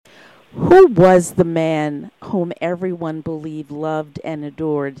Who was the man whom everyone believed loved and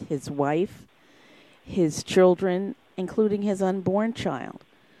adored his wife, his children, including his unborn child?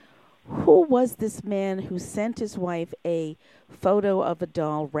 Who was this man who sent his wife a photo of a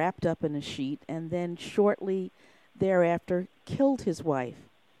doll wrapped up in a sheet and then shortly thereafter killed his wife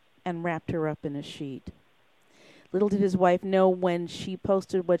and wrapped her up in a sheet? Little did his wife know when she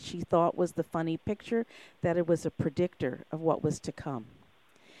posted what she thought was the funny picture that it was a predictor of what was to come.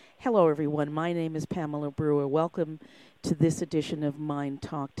 Hello, everyone. My name is Pamela Brewer. Welcome to this edition of Mind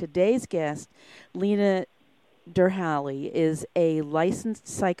Talk. Today's guest, Lena Derhally, is a licensed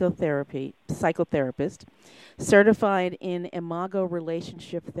psychotherapist, certified in imago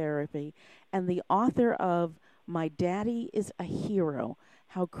relationship therapy, and the author of My Daddy is a Hero: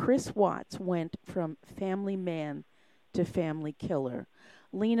 How Chris Watts Went from Family Man to Family Killer.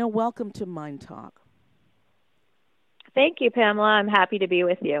 Lena, welcome to Mind Talk. Thank you, Pamela. I'm happy to be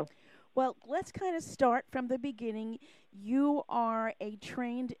with you. Well, let's kind of start from the beginning. You are a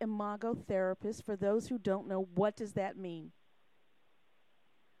trained imago therapist. For those who don't know, what does that mean?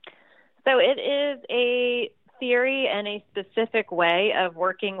 So it is a theory and a specific way of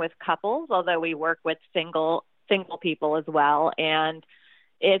working with couples, although we work with single people as well. And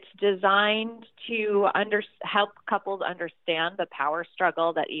it's designed to help couples understand the power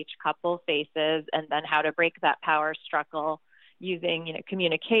struggle that each couple faces, and then how to break that power struggle using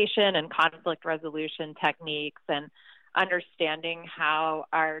communication and conflict resolution techniques, and understanding how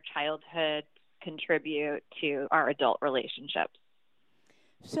our childhood contribute to our adult relationships.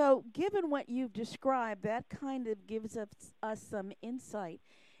 So, given what you've described, that kind of gives us some insight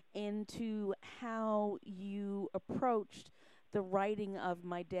into how you approached the writing of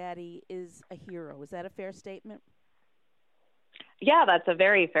My Daddy is a Hero. Is that a fair statement? Yeah, that's a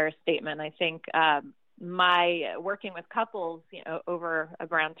very fair statement. I think my working with couples, over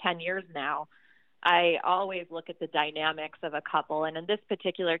around 10 years now, I always look at the dynamics of a couple. And in this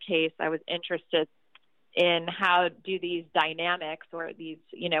particular case, I was interested in how do these dynamics, or these,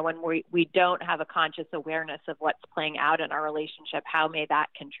 when we don't have a conscious awareness of what's playing out in our relationship, how may that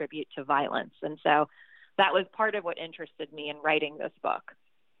contribute to violence? And so that was part of what interested me in writing this book.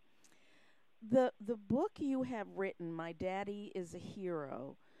 The book you have written, My Daddy is a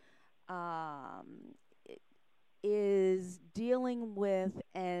Hero, um, is dealing with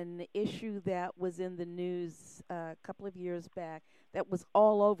an issue that was in the news a couple of years back, that was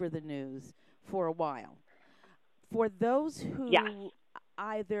all over the news for a while. For those Yes. who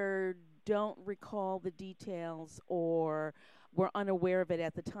either don't recall the details or were unaware of it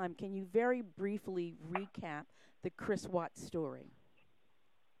at the time, can you very briefly recap the Chris Watts story?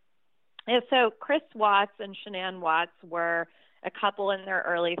 Yeah, so Chris Watts and Shanann Watts were a couple in their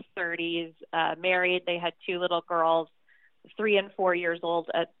early 30s, married. They had two little girls, 3 and 4 years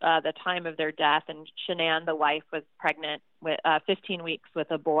old at the time of their death. And Shanann, the wife, was pregnant with 15 weeks with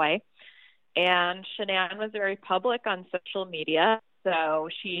a boy. And Shanann was very public on social media. So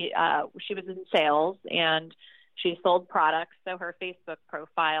she was in sales, and she sold products. So her Facebook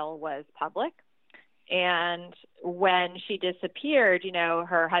profile was public. And when she disappeared,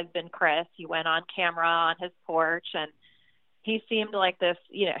 her husband, Chris, he went on camera on his porch, and he seemed like this,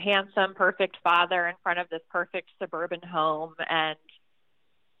 handsome, perfect father in front of this perfect suburban home. And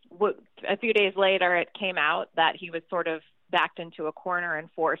a few days later, it came out that he was sort of backed into a corner and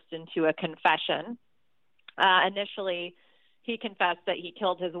forced into a confession. Initially, he confessed that he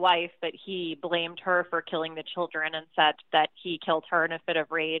killed his wife, but he blamed her for killing the children and said that he killed her in a fit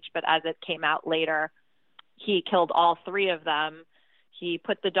of rage. But as it came out later, he killed all 3 of them. He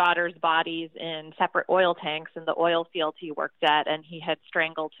put the daughters' bodies in separate oil tanks in the oil field he worked at, and he had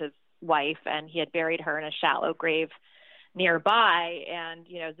strangled his wife, and he had buried her in a shallow grave nearby. And,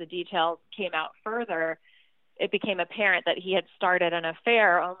 as the details came out further, it became apparent that he had started an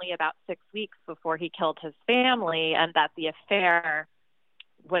affair only about 6 weeks before he killed his family, and that the affair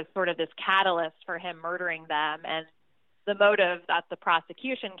was sort of this catalyst for him murdering them. And the motive that the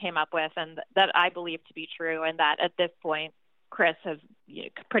prosecution came up with, and that I believe to be true, and that at this point, Chris has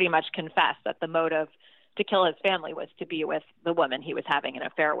pretty much confessed that the motive to kill his family was to be with the woman he was having an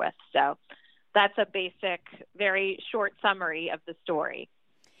affair with. So that's a basic, very short summary of the story.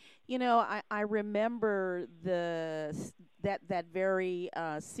 I remember that very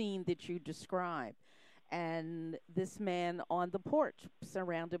scene that you described, and this man on the porch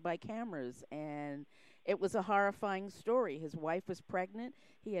surrounded by cameras, and it was a horrifying story. His wife was pregnant.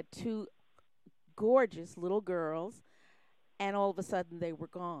 He had 2 gorgeous little girls, and all of a sudden they were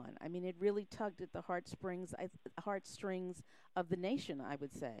gone. I mean, it really tugged at the heartstrings of the nation, I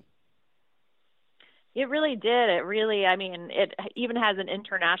would say. It really did. It really, I mean, it even has an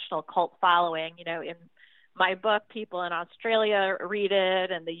international cult following. You know, in my book, people in Australia read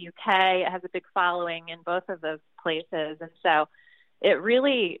it, and the UK, it has a big following in both of those places. And so it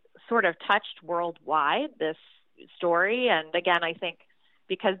really sort of touched worldwide, this story. And again, I think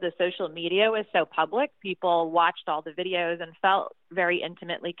because the social media was so public, people watched all the videos and felt very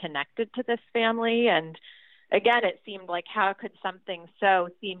intimately connected to this family. And again, it seemed like, how could something so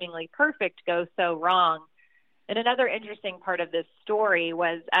seemingly perfect go so wrong? And another interesting part of this story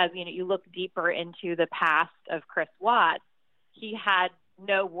was, as you know, you look deeper into the past of Chris Watts, he had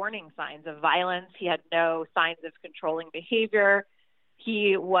no warning signs of violence. He had no signs of controlling behavior.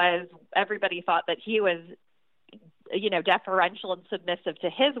 Everybody thought that he was, you know, deferential and submissive to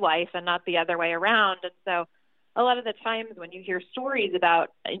his wife and not the other way around. And so a lot of the times when you hear stories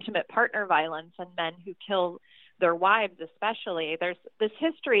about intimate partner violence and men who kill their wives especially, there's this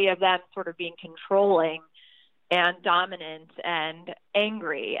history of them sort of being controlling and dominant and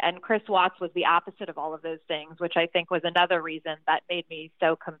angry. And Chris Watts was the opposite of all of those things, which I think was another reason that made me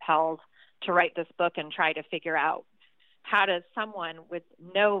so compelled to write this book and try to figure out, how does someone with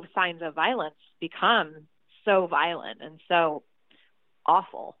no signs of violence become so violent and so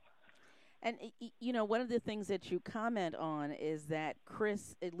awful? And, you know, one of the things that you comment on is that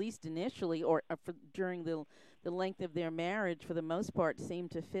Chris, at least initially, during the length of their marriage, for the most part, seemed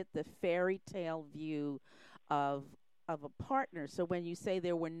to fit the fairy tale view of of a partner. So when you say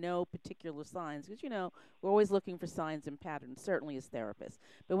there were no particular signs, because, you know, we're always looking for signs and patterns, certainly as therapists.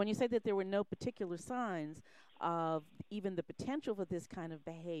 But when you say that there were no particular signs of even the potential for this kind of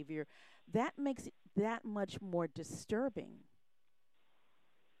behavior, that makes it that much more disturbing.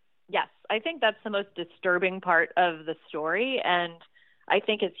 Yes, I think that's the most disturbing part of the story. And I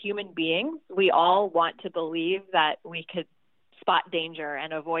think as human beings, we all want to believe that we could spot danger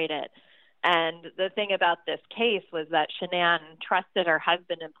and avoid it. And the thing about this case was that Shanann trusted her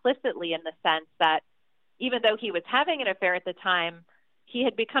husband implicitly, in the sense that even though he was having an affair at the time, he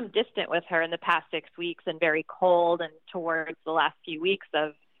had become distant with her in the past 6 weeks and very cold. And towards the last few weeks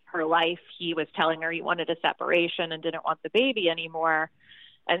of her life, he was telling her he wanted a separation and didn't want the baby anymore.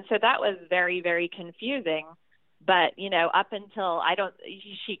 And so that was very, very confusing. But, you know, up until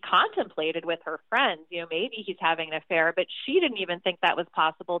she contemplated with her friends, you know, maybe he's having an affair, but she didn't even think that was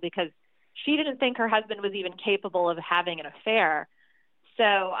possible, because she didn't think her husband was even capable of having an affair.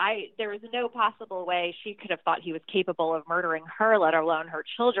 So there was no possible way she could have thought he was capable of murdering her, let alone her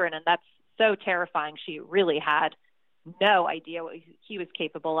children. And that's so terrifying. She really had no idea what he was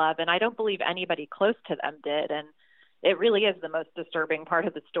capable of. And I don't believe anybody close to them did. And it really is the most disturbing part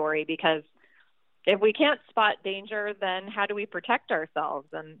of the story, because if we can't spot danger, then how do we protect ourselves?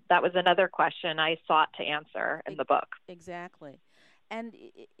 And that was another question I sought to answer in the book. Exactly. And,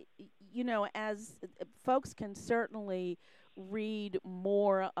 you know, as folks can certainly read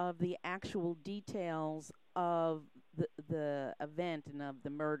more of the actual details of the event and of the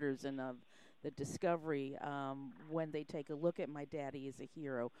murders and of the discovery when they take a look at My Daddy is a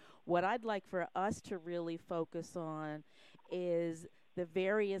Hero. What I'd like for us to really focus on is the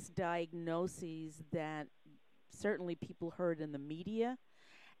various diagnoses that certainly people heard in the media,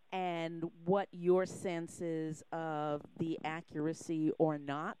 and what your sense is of the accuracy or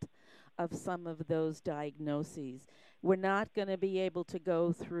not of some of those diagnoses. We're not going to be able to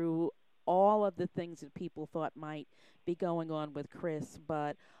go through all of the things that people thought might be going on with Chris,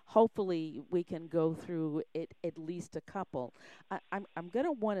 but hopefully we can go through it, at least a couple. I'm going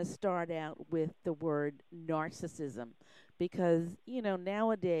to want to start out with the word narcissism, because, you know,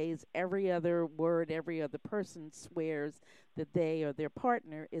 nowadays every other word, every other person swears that they or their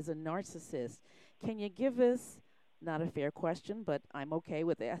partner is a narcissist. Can you give us, not a fair question, but I'm okay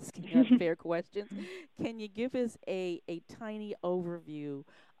with asking unfair questions. Can you give us a tiny overview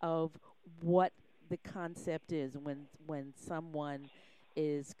of what the concept is when someone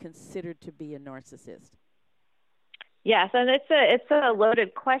is considered to be a narcissist? Yes, and it's a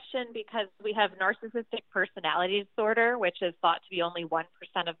loaded question, because we have narcissistic personality disorder, which is thought to be only 1%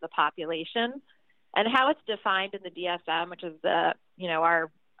 of the population, and how it's defined in the DSM, which is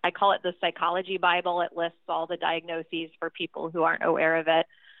I call it the psychology Bible. It lists all the diagnoses for people who aren't aware of it.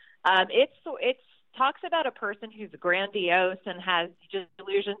 It talks about a person who's grandiose and has just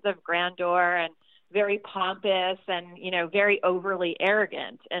delusions of grandeur and very pompous and, you know, very overly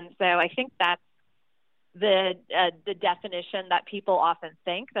arrogant. And so I think that's the definition that people often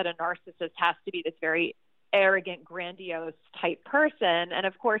think, that a narcissist has to be this very arrogant, grandiose type person. And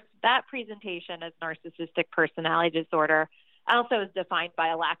of course, that presentation as narcissistic personality disorder also is defined by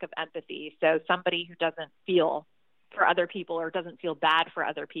a lack of empathy. So somebody who doesn't feel for other people or doesn't feel bad for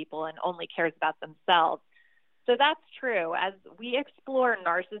other people and only cares about themselves. So that's true. As we explore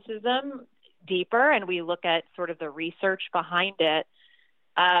narcissism deeper and we look at sort of the research behind it,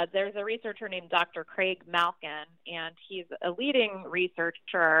 there's a researcher named Dr. Craig Malkin, and he's a leading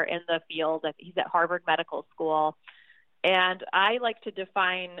researcher in the field. He's at Harvard Medical School. And I like to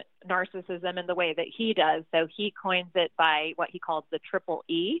define narcissism in the way that he does. So he coins it by what he calls the triple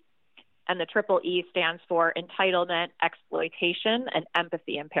E. And the triple E stands for entitlement, exploitation, and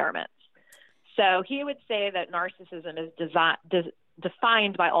empathy impairments. So he would say that narcissism is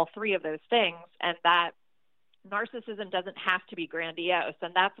defined by all three of those things, and that narcissism doesn't have to be grandiose.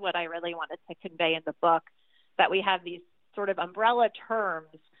 And that's what I really wanted to convey in the book, that we have these sort of umbrella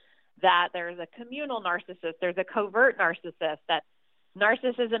terms, that there's a communal narcissist, there's a covert narcissist, that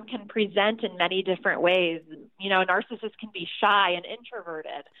narcissism can present in many different ways. You know, a narcissist can be shy and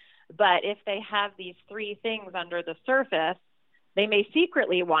introverted, but if they have these three things under the surface, they may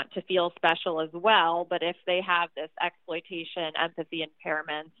secretly want to feel special as well. But if they have this exploitation, empathy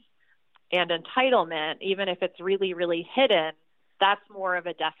impairments, and entitlement, even if it's really, really hidden, that's more of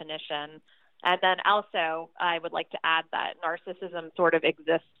a definition. And then also, I would like to add that narcissism sort of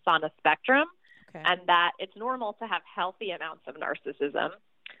exists on a spectrum, and that it's normal to have healthy amounts of narcissism,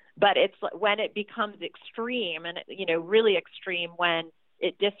 but it's when it becomes extreme, and really extreme, when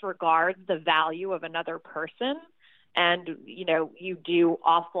it disregards the value of another person, and you do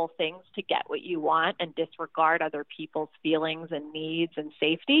awful things to get what you want and disregard other people's feelings and needs and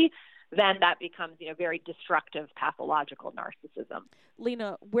safety, then that becomes, very destructive, pathological narcissism.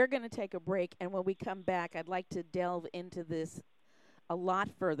 Lena, we're going to take a break, and when we come back, I'd like to delve into this a lot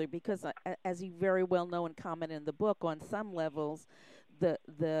further because, as you very well know and comment in the book, on some levels,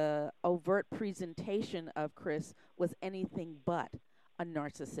 the overt presentation of Chris was anything but a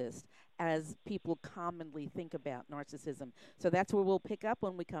narcissist, as people commonly think about narcissism. So that's where we'll pick up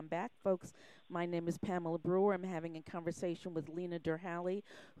when we come back, folks. My name is Pamela Brewer. I'm having a conversation with Lena Derhally,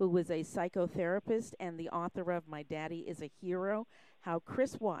 who is a psychotherapist and the author of My Daddy is a Hero, How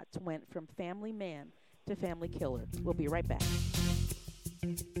Chris Watts Went from Family Man to Family Killer. We'll be right back.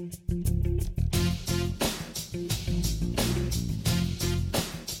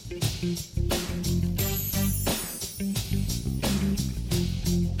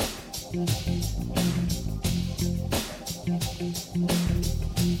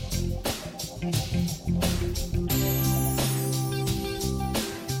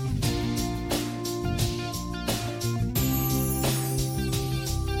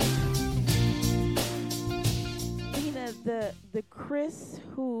 The Chris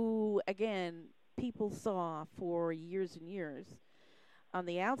who, again, people saw for years and years, on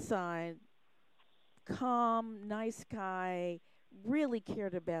the outside, calm, nice guy, really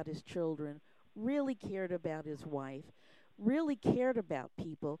cared about his children, really cared about his wife, really cared about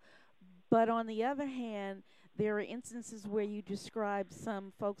people. But on the other hand, there are instances where you describe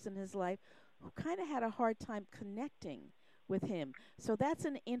some folks in his life who kind of had a hard time connecting with him. So that's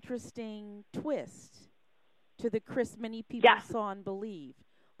an interesting twist to the Chris many people saw and believed.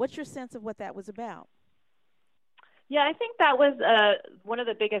 What's your sense of what that was about? Yeah, I think that was one of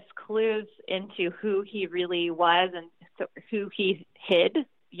the biggest clues into who he really was and who he hid,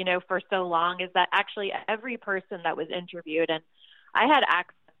 for so long, is that actually every person that was interviewed, and I had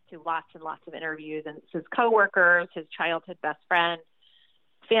access to lots and lots of interviews, and his coworkers, his childhood best friend,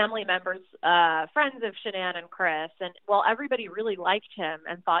 family members, friends of Shanann and Chris, and everybody really liked him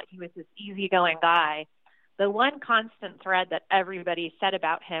and thought he was this easygoing guy. The one constant thread that everybody said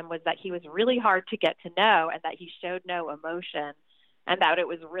about him was that he was really hard to get to know and that he showed no emotion and that it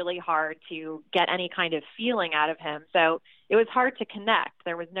was really hard to get any kind of feeling out of him. So it was hard to connect.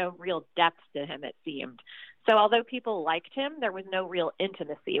 There was no real depth to him, it seemed. So although people liked him, there was no real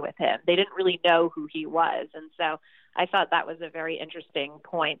intimacy with him. They didn't really know who he was. And so I thought that was a very interesting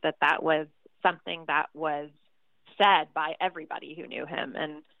point, that was something that was said by everybody who knew him.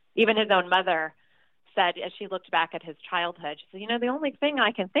 And even his own mother said, as she looked back at his childhood, she said, the only thing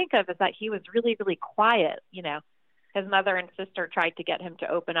I can think of is that he was really, really quiet. His mother and sister tried to get him to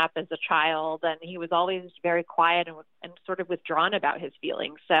open up as a child, and he was always very quiet and sort of withdrawn about his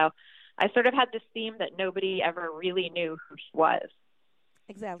feelings. So I sort of had this theme that nobody ever really knew who he was.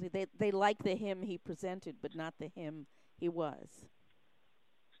 Exactly. They liked the him he presented, but not the him he was.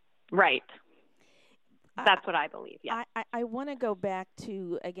 Right. That's what I believe, yeah. I want to go back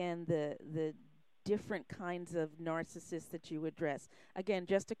to, again, the different kinds of narcissists that you address. Again,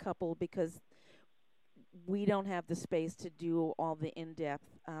 just a couple, because we don't have the space to do all the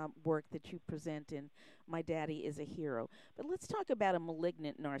in-depth work that you present in My Daddy is a Hero. But let's talk about a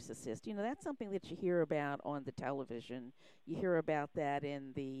malignant narcissist. That's something that you hear about on the television. You hear about that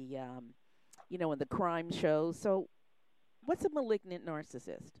in in the crime shows. So what's a malignant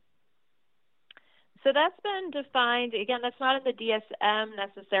narcissist? So that's been defined, again, that's not in the DSM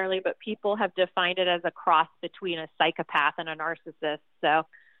necessarily, but people have defined it as a cross between a psychopath and a narcissist. So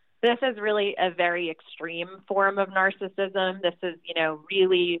this is really a very extreme form of narcissism. This is,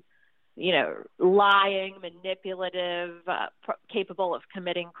 really, lying, manipulative, capable of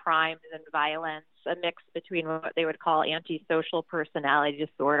committing crimes and violence, a mix between what they would call antisocial personality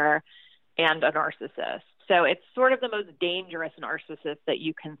disorder and a narcissist. So it's sort of the most dangerous narcissist that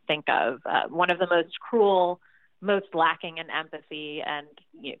you can think of, one of the most cruel, most lacking in empathy, and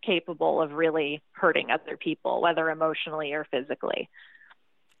capable of really hurting other people, whether emotionally or physically.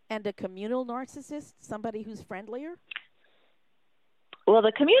 And a communal narcissist, somebody who's friendlier? Well,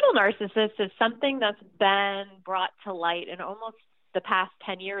 the communal narcissist is something that's been brought to light in almost the past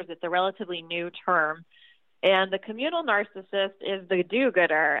 10 years. It's a relatively new term. And the communal narcissist is the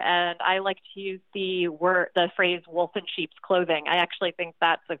do-gooder. And I like to use the phrase wolf in sheep's clothing. I actually think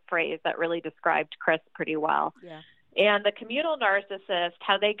that's a phrase that really described Chris pretty well. Yeah. And the communal narcissist,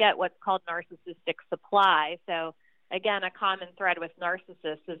 how they get what's called narcissistic supply. So again, a common thread with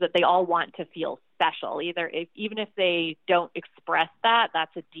narcissists is that they all want to feel special. Even if they don't express that,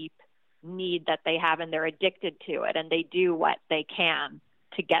 that's a deep need that they have, and they're addicted to it, and they do what they can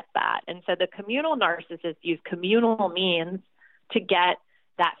to get that. And so the communal narcissists use communal means to get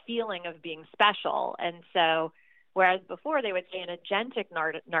that feeling of being special. And so whereas before they would say an agentic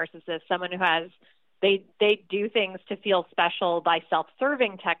narcissist, someone who has, they do things to feel special by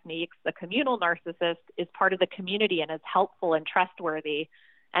self-serving techniques, the communal narcissist is part of the community and is helpful and trustworthy.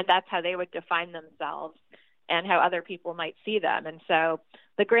 And that's how they would define themselves and how other people might see them. And so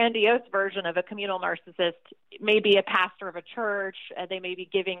the grandiose version of a communal narcissist may be a pastor of a church, they may be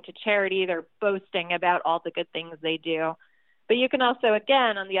giving to charity, they're boasting about all the good things they do. But you can also,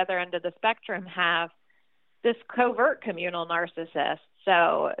 again, on the other end of the spectrum, have this covert communal narcissist.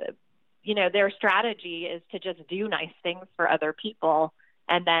 So, their strategy is to just do nice things for other people,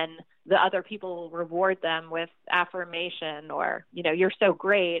 and then the other people will reward them with affirmation or, you're so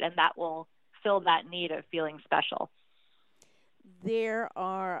great, and that will fill that need of feeling special. There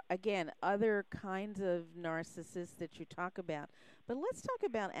are, again, other kinds of narcissists that you talk about. But let's talk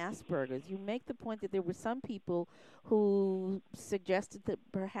about Asperger's. You make the point that there were some people who suggested that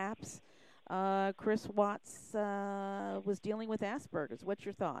perhaps Chris Watts was dealing with Asperger's. What's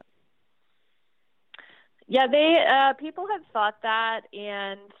your thought? Yeah, people have thought that,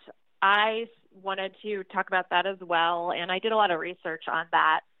 and I wanted to talk about that as well. And I did a lot of research on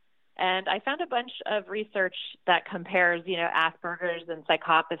that. And I found a bunch of research that compares, Asperger's and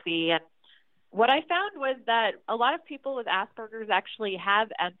psychopathy. And what I found was that a lot of people with Asperger's actually have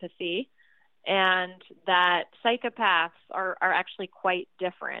empathy, and that psychopaths are actually quite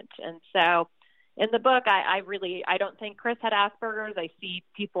different. And so in the book, I don't think Chris had Asperger's. I see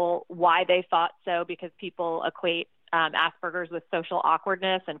people why they thought so, because people equate Asperger's with social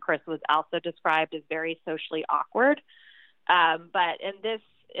awkwardness, and Chris was also described as very socially awkward. But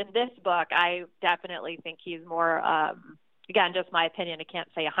in this book, I definitely think he's more, again, just my opinion. I can't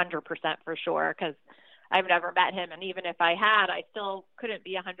say 100% for sure because I've never met him. And even if I had, I still couldn't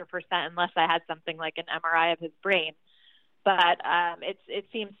be 100% unless I had something like an MRI of his brain. But it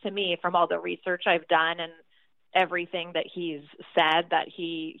seems to me from all the research I've done and everything that he's said that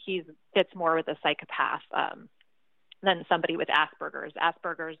he fits more with a psychopath than somebody with Asperger's.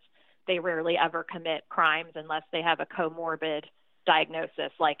 Asperger's, they rarely ever commit crimes unless they have a comorbid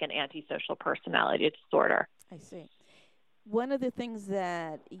diagnosis like an antisocial personality disorder. I see. One of the things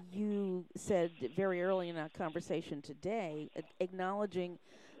that you said very early in our conversation today, acknowledging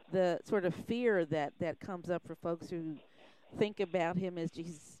the sort of fear that comes up for folks who think about him as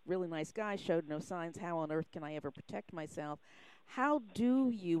he's a really nice guy, showed no signs, how on earth can I ever protect myself? How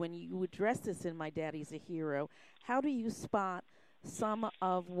do you, and you address this in My Daddy's a Hero, how do you spot some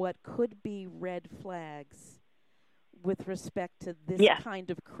of what could be red flags with respect to this kind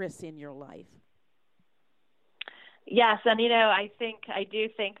of Chris in your life? Yes, and I do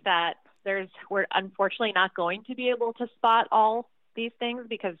think that we're unfortunately not going to be able to spot all these things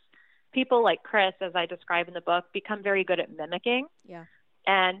because people like Chris, as I describe in the book, become very good at mimicking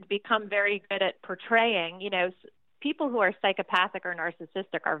and become very good at portraying. People who are psychopathic or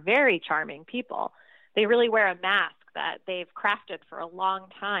narcissistic are very charming people. They really wear a mask that they've crafted for a long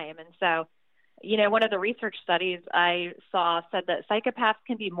time. And so One of the research studies I saw said that psychopaths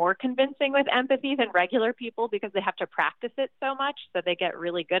can be more convincing with empathy than regular people because they have to practice it so much that they get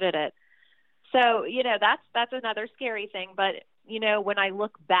really good at it. So, that's another scary thing. But, when I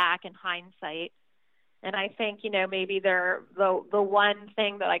look back in hindsight, and I think, maybe the one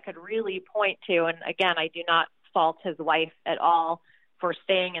thing that I could really point to, and again, I do not fault his wife at all for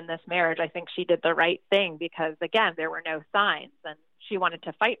staying in this marriage. I think she did the right thing because, again, there were no signs and she wanted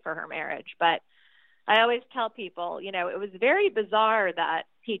to fight for her marriage. But I always tell people, it was very bizarre that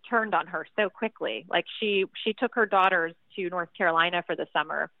he turned on her so quickly. Like she took her daughters to North Carolina for the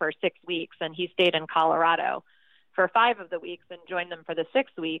summer for 6 weeks, and he stayed in Colorado for 5 of the weeks and joined them for the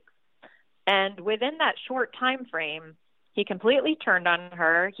 6 weeks. And within that short time frame, he completely turned on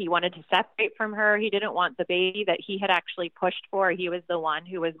her. He wanted to separate from her. He didn't want the baby that he had actually pushed for. He was the one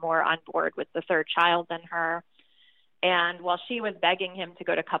who was more on board with the third child than her. And while she was begging him to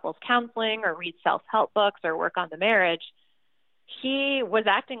go to couples counseling or read self-help books or work on the marriage, he was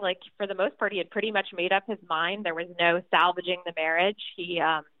acting like, for the most part, he had pretty much made up his mind. There was no salvaging the marriage. He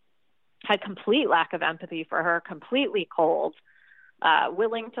had complete lack of empathy for her, completely cold,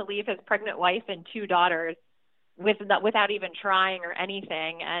 willing to leave his pregnant wife and 2 daughters without even trying or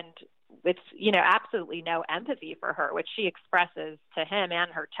anything. And with, absolutely no empathy for her, which she expresses to him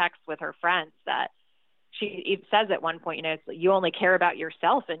and her texts with her friends that she says at one point, you only care about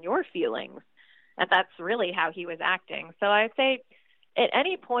yourself and your feelings. And that's really how he was acting. So I'd say at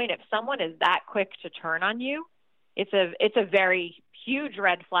any point, if someone is that quick to turn on you, it's a very huge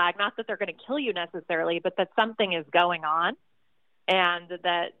red flag. Not that they're going to kill you necessarily, but that something is going on and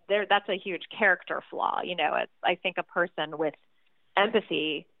that's a huge character flaw. I think a person with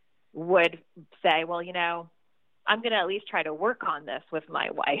empathy would say, well, I'm going to at least try to work on this with my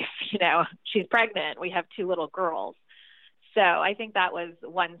wife. She's pregnant. We have 2 little girls. So I think that was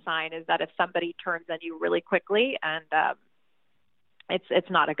one sign, is that if somebody turns on you really quickly, and it's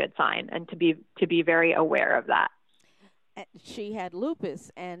not a good sign, and to be very aware of that. She had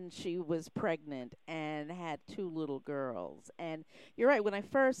lupus and she was pregnant and had 2 little girls. And you're right. When I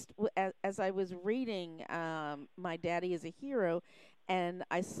first, as I was reading My Daddy is a Hero, and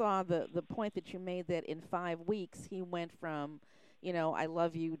I saw the point that you made that in 5 weeks he went from, I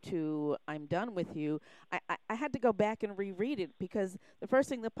love you to I'm done with you. I had to go back and reread it because the first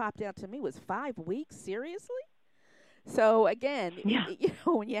thing that popped out to me was 5 weeks? Seriously? So again, Yeah.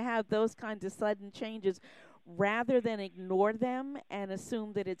 when you have those kinds of sudden changes, rather than ignore them and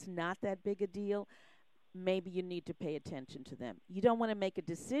assume that it's not that big a deal, maybe you need to pay attention to them. You don't want to make a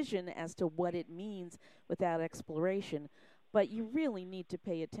decision as to what it means without exploration, but you really need to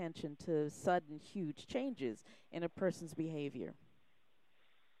pay attention to sudden, huge changes in a person's behavior.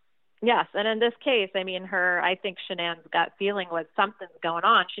 Yes, and in this case, I think Shanann's gut feeling was something's going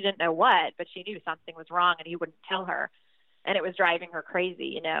on. She didn't know what, but she knew something was wrong, and he wouldn't tell her, and it was driving her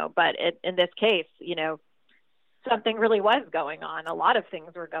crazy, But in this case, something really was going on. A lot of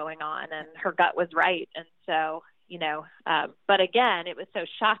things were going on, and her gut was right. And so, but again, it was so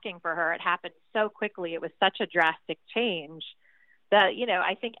shocking for her. It happened so quickly. It was such a drastic change that,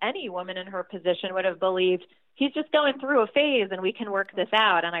 I think any woman in her position would have believed he's just going through a phase and we can work this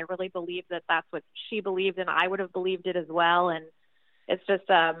out. And I really believe that that's what she believed, and I would have believed it as well. And it's just,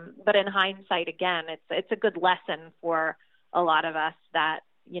 but in hindsight, again, it's a good lesson for a lot of us that,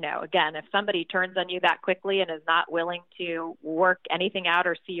 again, if somebody turns on you that quickly and is not willing to work anything out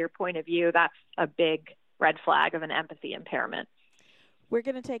or see your point of view, that's a big red flag of an empathy impairment. We're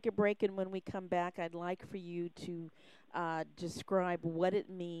going to take a break, and when we come back, I'd like for you to describe what it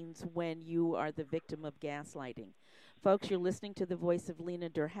means when you are the victim of gaslighting. Folks, you're listening to the voice of Lena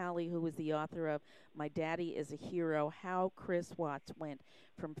Derhally, who is the author of My Daddy is a Hero, How Chris Watts Went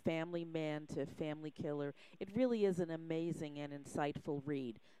from Family Man to Family Killer. It really is an amazing and insightful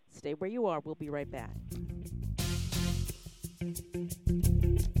read. Stay where you are. We'll be right back.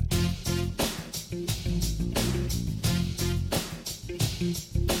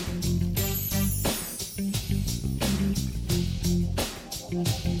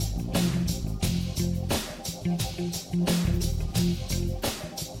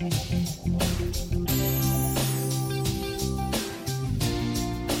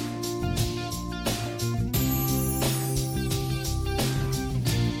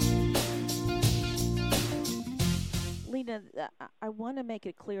 Lena, I want to make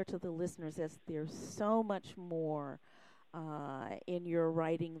it clear to the listeners that there's so much more in your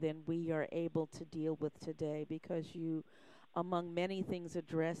writing than we are able to deal with today, because you, among many things,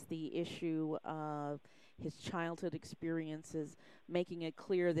 address the issue of his childhood experiences, making it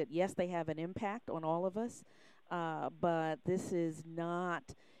clear that, yes, they have an impact on all of us, but this is not,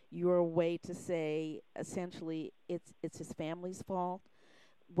 you're a way to say essentially it's his family's fault.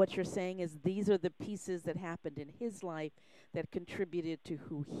 What you're saying is these are the pieces that happened in his life that contributed to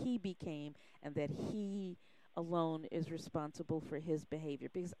who he became, and that he alone is responsible for his behavior.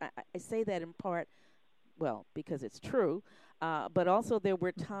 Because I say that in part, well, because it's true, but also there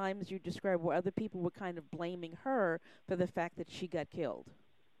were times you described where other people were kind of blaming her for the fact that she got killed.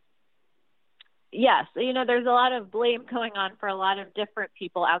 Yes, there's a lot of blame going on for a lot of different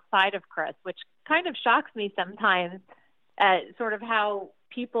people outside of Chris, which kind of shocks me sometimes at sort of how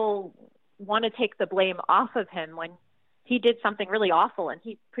people want to take the blame off of him when he did something really awful, and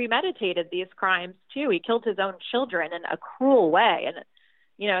he premeditated these crimes too. He killed his own children in a cruel way. And,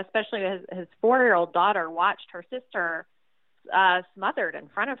 especially his 4-year-old daughter watched her sister smothered in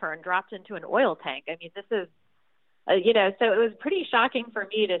front of her and dropped into an oil tank. I mean, this is, so it was pretty shocking for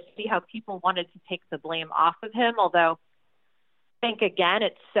me to see how people wanted to take the blame off of him. Although I think, again,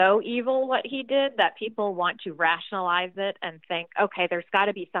 it's so evil what he did that people want to rationalize it and think, okay, there's got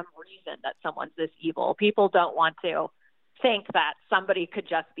to be some reason that someone's this evil. People don't want to think that somebody could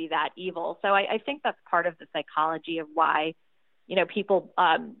just be that evil. So I think that's part of the psychology of why, people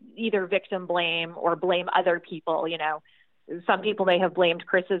either victim blame or blame other people. Some people may have blamed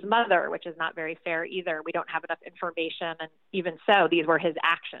Chris's mother, which is not very fair either. We don't have enough information. And even so, these were his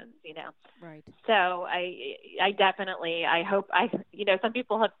actions, Right. So I definitely, I hope some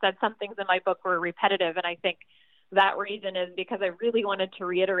people have said some things in my book were repetitive. And I think that reason is because I really wanted to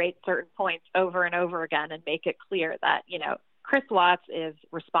reiterate certain points over and over again and make it clear that, Chris Watts is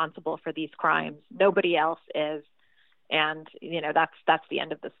responsible for these crimes. Nobody else is. And, that's the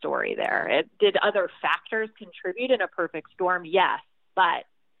end of the story there. Did other factors contribute in a perfect storm? Yes. But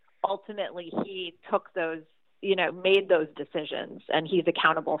ultimately he took those, made those decisions, and he's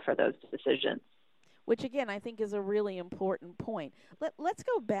accountable for those decisions. Which, again, I think is a really important point. Let's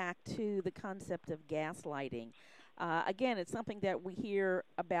go back to the concept of gaslighting. Again, it's something that we hear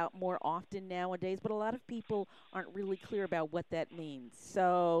about more often nowadays, but a lot of people aren't really clear about what that means.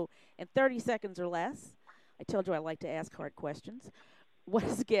 So, in 30 seconds or less, I told you I like to ask hard questions. What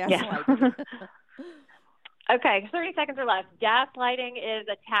is gaslighting? Yeah. Okay, 30 seconds or less. Gaslighting is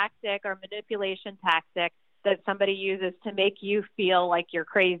a tactic or manipulation tactic that somebody uses to make you feel like you're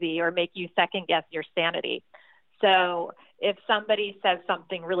crazy or make you second guess your sanity. So if somebody says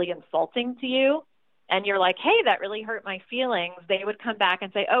something really insulting to you and you're like, hey, that really hurt my feelings, they would come back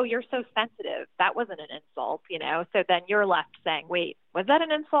and say, oh, you're so sensitive. That wasn't an insult, So then you're left saying, wait, was that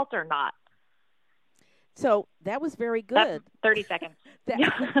an insult or not? So that was very good. That's 30 seconds.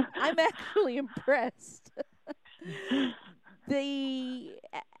 I'm actually impressed.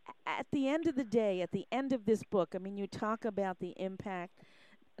 At the end of the day, at the end of this book, I mean, you talk about the impact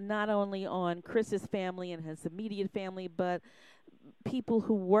not only on Chris's family and his immediate family, but people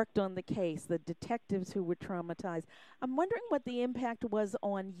who worked on the case, the detectives who were traumatized. I'm wondering what the impact was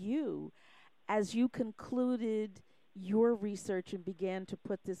on you as you concluded your research and began to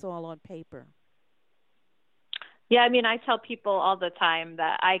put this all on paper. Yeah, I mean, I tell people all the time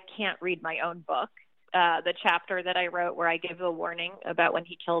that I can't read my own book. The chapter that I wrote where I give a warning about when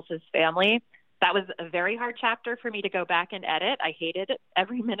he kills his family, that was a very hard chapter for me to go back and edit. I hated it,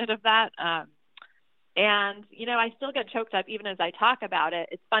 every minute of that. And, I still get choked up even as I talk about it.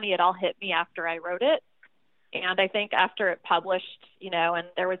 It's funny, it all hit me after I wrote it. And I think after it published, and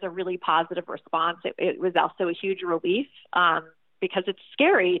there was a really positive response, it was also a huge relief because it's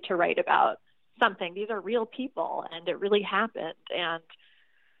scary to write about something. These are real people, and it really happened. And,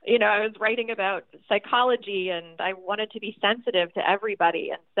 I was writing about psychology, and I wanted to be sensitive to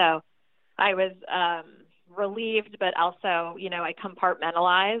everybody. And so I was relieved, but also, I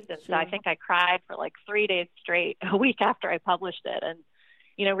compartmentalized. And so I think I cried for like 3 days straight, a week after I published it, and,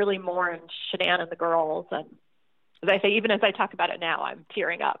 really mourned Shanann and the girls. And as I say, even as I talk about it now, I'm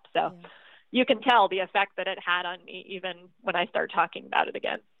tearing up. So you can tell the effect that it had on me even when I start talking about it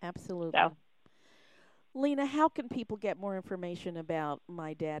again. Absolutely. So, Lena, how can people get more information about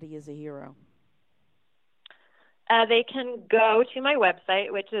My Daddy is a Hero? They can go to my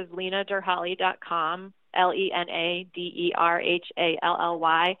website, which is lenaderhally.com,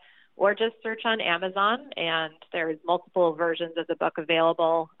 LenaDerhally, or just search on Amazon, and there's multiple versions of the book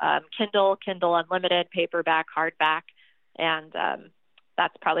available, Kindle, Kindle Unlimited, paperback, hardback, and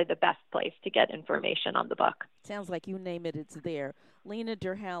that's probably the best place to get information on the book. Sounds like you name it, it's there. Lena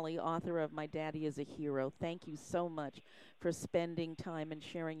Derhally, author of My Daddy is a Hero, thank you so much for spending time and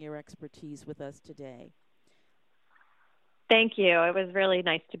sharing your expertise with us today. Thank you. It was really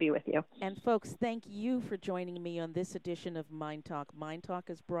nice to be with you. And folks, thank you for joining me on this edition of MyNDTALK. MyNDTALK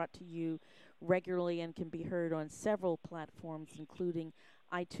is brought to you regularly and can be heard on several platforms, including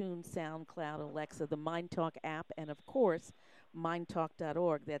iTunes, SoundCloud, Alexa, the MyNDTALK app, and of course,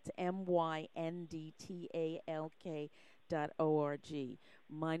 MyNDTALK.org. That's MyNDTALK.org.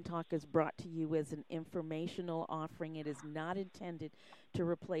 MyNDTALK is brought to you as an informational offering. It is not intended to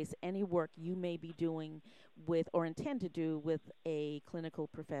replace any work you may be doing with or intend to do with a clinical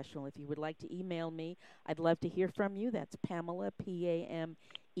professional. If you would like to email me, I'd love to hear from you. That's Pamela,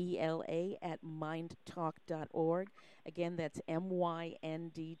 PAMELA, at MyNDTALK.org. Again, that's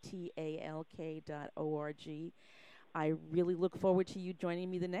MyNDTALK.org. I really look forward to you joining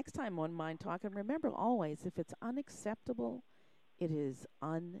me the next time on MyNDTALK. And remember always, if it's unacceptable, it is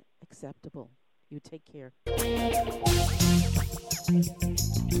unacceptable. You take care.